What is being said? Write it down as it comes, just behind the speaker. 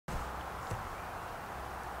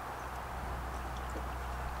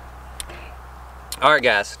Alright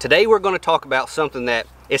guys, today we're going to talk about something that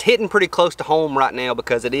is hitting pretty close to home right now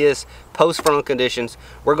because it is post-frontal conditions.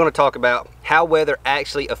 We're going to talk about how weather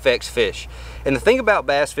actually affects fish. And the thing about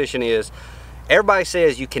bass fishing is, everybody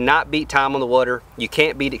says you cannot beat time on the water, you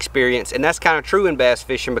can't beat experience, and that's kind of true in bass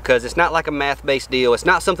fishing because it's not like a math-based deal. It's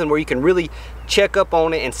not something where you can really check up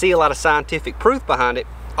on it and see a lot of scientific proof behind it.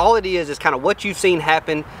 All it is kind of what you've seen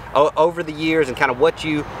happen over the years and kind of what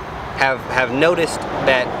you have noticed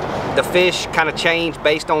that the fish kind of change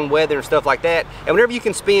based on weather and stuff like that. And whenever you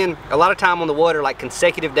can spend a lot of time on the water, like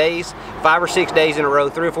consecutive days, 5 or 6 days in a row,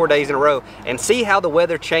 3 or 4 days in a row, and see how the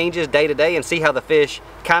weather changes day to day and see how the fish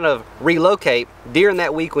kind of relocate during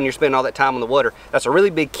that week when you're spending all that time on the water, that's a really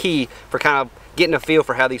big key for kind of getting a feel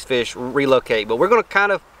for how these fish relocate. But we're going to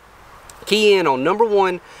kind of key in on number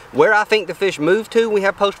one, where I think the fish move to when we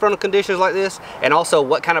have post-frontal conditions like this, and also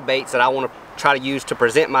what kind of baits that I want to try to use to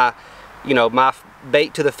present my my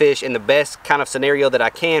bait to the fish in the best kind of scenario that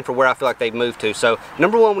I can for where I feel like they've moved to. So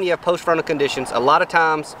number one, when you have post-frontal conditions, a lot of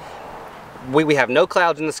times we have no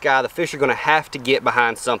clouds in the sky, the fish are going to have to get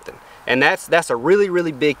behind something. And that's a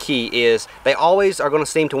really big key, is they always are going to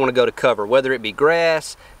seem to want to go to cover, whether it be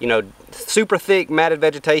grass, super thick matted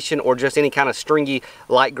vegetation, or just any kind of stringy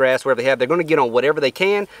light grass, wherever they have. They're going to get on whatever they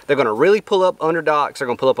can. They're going to really pull up under docks. They're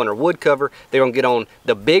going to pull up under wood cover. They're going to get on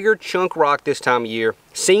the bigger chunk rock this time of year.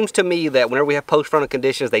 Seems to me that whenever we have post-frontal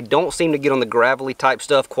conditions, they don't seem to get on the gravelly type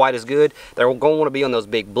stuff quite as good. They're going to want to be on those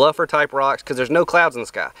big bluffer type rocks because there's no clouds in the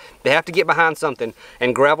sky. They have to get behind something,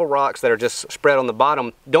 and gravel rocks that are just spread on the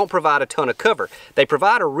bottom don't provide a ton of cover. They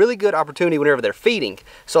provide a really good opportunity whenever they're feeding.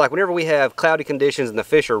 So like whenever we have cloudy conditions and the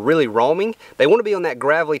fish are really roaming, they want to be on that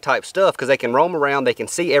gravelly type stuff because they can roam around, they can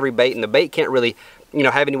see every bait, and the bait can't really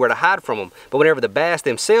have anywhere to hide from them. But whenever the bass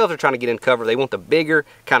themselves are trying to get in cover, they want the bigger,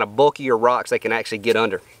 kind of bulkier rocks they can actually get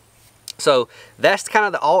under. So that's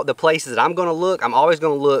kind of the places that I'm going to look. I'm always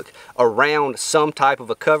going to look around some type of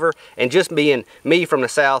a cover. And just being me from the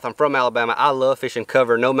South, I'm from Alabama, I love fishing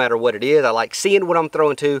cover no matter what it is. I like seeing what I'm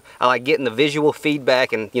throwing to. I like getting the visual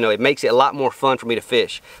feedback, and it makes it a lot more fun for me to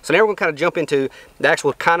fish. So now we're going to kind of jump into the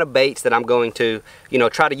actual kind of baits that I'm going to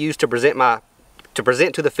try to use to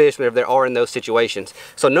present to the fish whenever they are in those situations.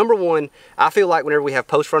 So number one, I feel like whenever we have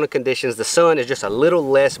post-frontal conditions, the sun is just a little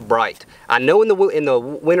less bright. I know in the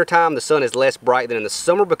winter time the sun is less bright than in the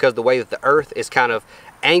summer because the way that the earth is kind of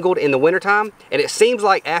angled in the wintertime, and it seems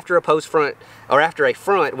like after a post-front, or after a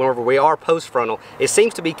front, whenever we are post-frontal, it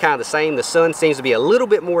seems to be kind of the same. The sun seems to be a little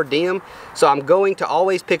bit more dim, so I'm going to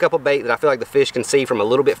always pick up a bait that I feel like the fish can see from a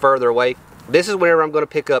little bit further away. This is whenever I'm going to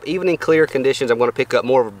pick up, even in clear conditions, I'm going to pick up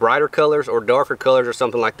more of brighter colors or darker colors or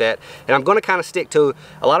something like that. And I'm going to kind of stick to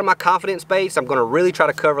a lot of my confidence baits. I'm going to really try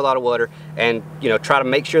to cover a lot of water and try to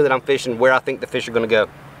make sure that I'm fishing where I think the fish are going to go.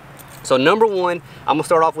 So number one, I'm going to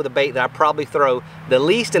start off with a bait that I probably throw the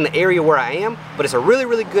least in the area where I am, but it's a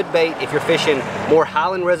really good bait if you're fishing more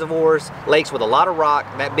highland reservoirs, lakes with a lot of rock,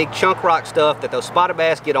 that big chunk rock stuff that those spotted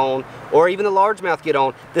bass get on, or even the largemouth get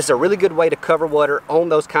on. This is a really good way to cover water on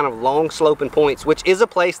those kind of long sloping points, which is a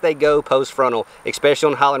place they go post-frontal,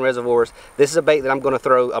 especially on highland reservoirs. This is a bait that I'm going to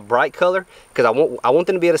throw a bright color because I want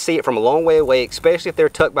them to be able to see it from a long way away, especially if they're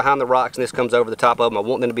tucked behind the rocks and this comes over the top of them. I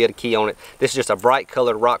want them to be able to key on it. This is just a bright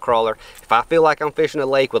colored rock crawler. If I feel like I'm fishing a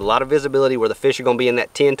lake with a lot of visibility where the fish are going to be in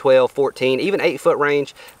that 10, 12, 14, even 8 foot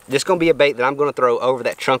range, this is going to be a bait that I'm going to throw over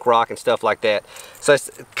that chunk rock and stuff like that. So it's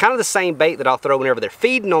kind of the same bait that I'll throw whenever they're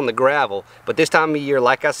feeding on the gravel, but this time of year,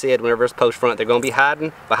 like I said, whenever it's post front, they're going to be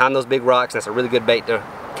hiding behind those big rocks, and that's a really good bait to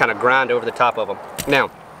kind of grind over the top of them. Now,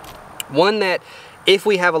 one that if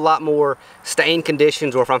we have a lot more stained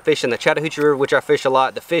conditions, or if I'm fishing the Chattahoochee River, which I fish a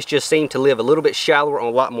lot, the fish just seem to live a little bit shallower on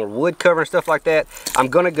a lot more wood cover and stuff like that, I'm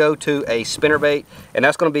going to go to a spinnerbait, and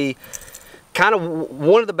that's going to be kind of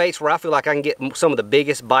one of the baits where I feel like I can get some of the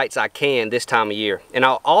biggest bites I can this time of year. And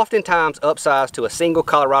I'll oftentimes upsize to a single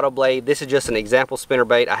Colorado blade. This is just an example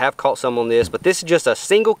spinnerbait. I have caught some on this, but this is just a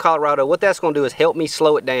single Colorado. What that's going to do is help me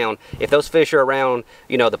slow it down. If those fish are around,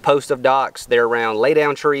 the post of docks, they're around lay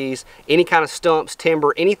down trees, any kind of stumps,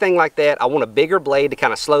 timber, anything like that, I want a bigger blade to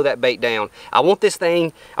kind of slow that bait down. I want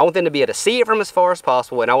them to be able to see it from as far as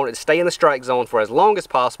possible, and I want it to stay in the strike zone for as long as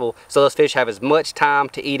possible so those fish have as much time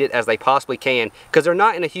to eat it as they possibly can, because they're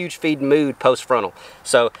not in a huge feed mood post-frontal.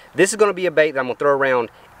 So this is going to be a bait that I'm going to throw around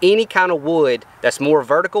any kind of wood that's more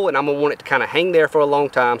vertical, and I'm going to want it to kind of hang there for a long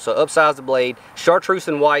time. So upsize the blade. Chartreuse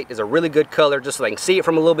and white is a really good color just so they can see it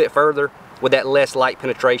from a little bit further with that less light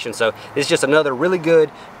penetration. So this is just another really good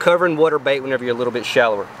covering water bait whenever you're a little bit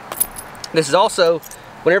shallower. This is also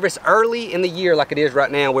whenever it's early in the year like it is right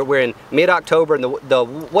now, where we're in mid-October and the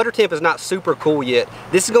water temp is not super cool yet.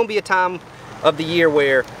 This is going to be a time of the year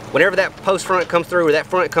where whenever that post front comes through or that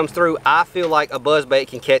front comes through, I feel like a buzzbait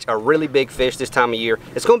can catch a really big fish this time of year.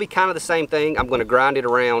 It's going to be kind of the same thing. I'm going to grind it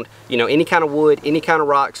around, you know, any kind of wood, any kind of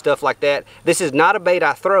rock, stuff like that. This is not a bait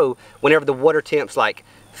I throw whenever the water temp's like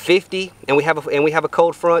 50 and we have a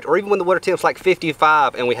cold front, or even when the water temp's like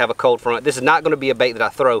 55 and we have a cold front. This is not going to be a bait that I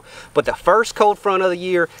throw. But the first cold front of the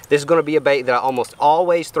year, this is going to be a bait that I almost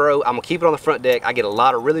always throw. I'm gonna keep it on the front deck. I get a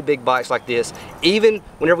lot of really big bites like this. Even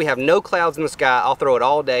whenever we have no clouds in the sky, I'll throw it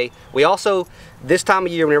all day. We also, this time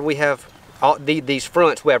of year, whenever we have these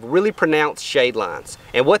fronts, we have really pronounced shade lines,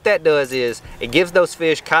 and what that does is it gives those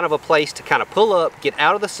fish kind of a place to kind of pull up, get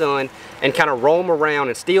out of the sun, and kind of roam around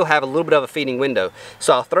and still have a little bit of a feeding window.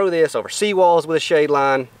 So I'll throw this over seawalls with a shade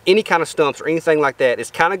line, any kind of stumps or anything like that. It's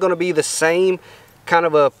kind of going to be the same kind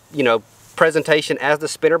of a, you know, presentation as the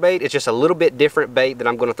spinnerbait. It's just a little bit different bait that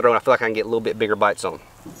I'm going to throw, and I feel like I can get a little bit bigger bites on.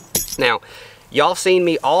 Now, y'all seen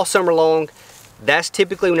me all summer long. That's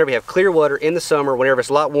typically whenever we have clear water in the summer. Whenever it's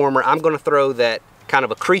a lot warmer, I'm going to throw that kind of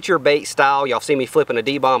a creature bait style. Y'all see me flipping a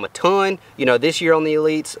D-bomb a ton. You know, this year on the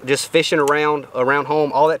Elites, just fishing around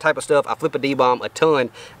home, all that type of stuff, I flip a D-bomb a ton.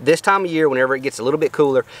 This time of year, whenever it gets a little bit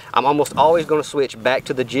cooler, I'm almost always going to switch back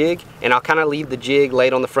to the jig, and I'll kind of leave the jig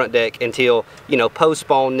laid on the front deck until, you know, post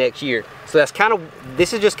spawn next year. So that's kind of,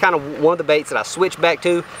 this is just kind of one of the baits that I switch back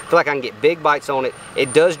to. I feel like I can get big bites on it.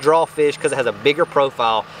 It does draw fish because it has a bigger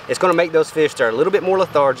profile. It's going to make those fish that are a little bit more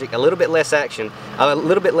lethargic, a little bit less action, a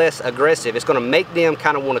little bit less aggressive. It's going to make them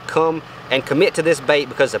kind of want to come and commit to this bait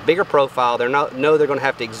because it's a bigger profile. They're going to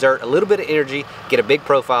have to exert a little bit of energy, get a big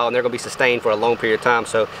profile, and they're going to be sustained for a long period of time.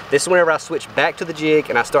 So this is whenever I switch back to the jig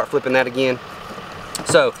and I start flipping that again.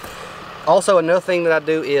 So also another thing that I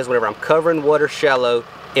do is whenever I'm covering water shallow,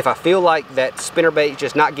 if I feel like that spinnerbait is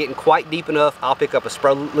just not getting quite deep enough, I'll pick up a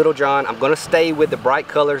Spro Little John. I'm going to stay with the bright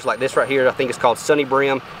colors like this right here. I think it's called Sunny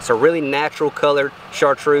Brim. It's a really natural colored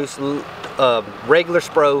chartreuse, regular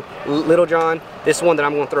Spro Little John. This is one that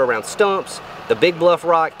I'm going to throw around stumps, the big bluff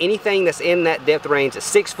rock, anything that's in that depth range at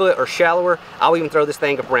 6 foot or shallower. I'll even throw this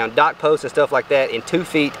thing up around dock posts and stuff like that in 2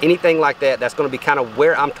 feet, anything like that. That's going to be kind of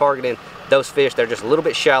where I'm targeting those fish. They're just a little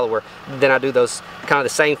bit shallower than I do those kind of the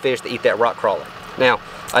same fish that eat that rock crawler. Now,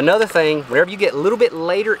 another thing, whenever you get a little bit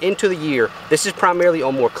later into the year, this is primarily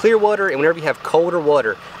on more clear water, and whenever you have colder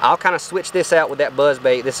water, I'll kind of switch this out with that buzz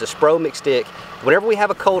bait. This is a Spro mixed stick. Whenever we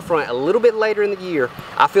have a cold front a little bit later in the year,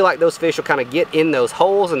 I feel like those fish will kind of get in those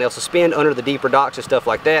holes and they'll suspend under the deeper docks and stuff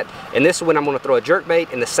like that. And this is when I'm going to throw a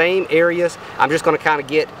jerkbait in the same areas. I'm just going to kind of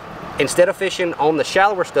get, instead of fishing on the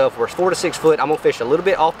shallower stuff where it's 4 to 6 foot, I'm going to fish a little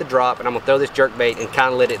bit off the drop, and I'm going to throw this jerkbait and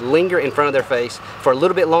kind of let it linger in front of their face for a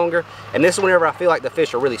little bit longer. And this is whenever I feel like the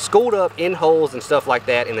fish are really schooled up in holes and stuff like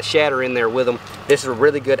that, and the shad are in there with them. This is a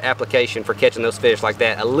really good application for catching those fish like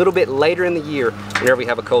that a little bit later in the year whenever we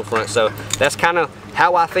have a cold front. So that's kind of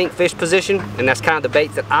how I think fish position, and that's kind of the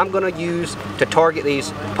baits that I'm going to use to target these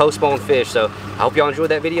post-spawn fish. So I hope y'all enjoyed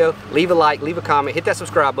that video. Leave a like, leave a comment, hit that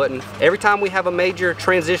subscribe button. Every time we have a major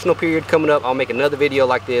transitional period coming up, I'll make another video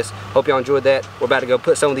like this. Hope y'all enjoyed that. We're about to go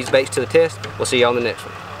put some of these baits to the test. We'll see y'all in the next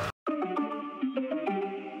one.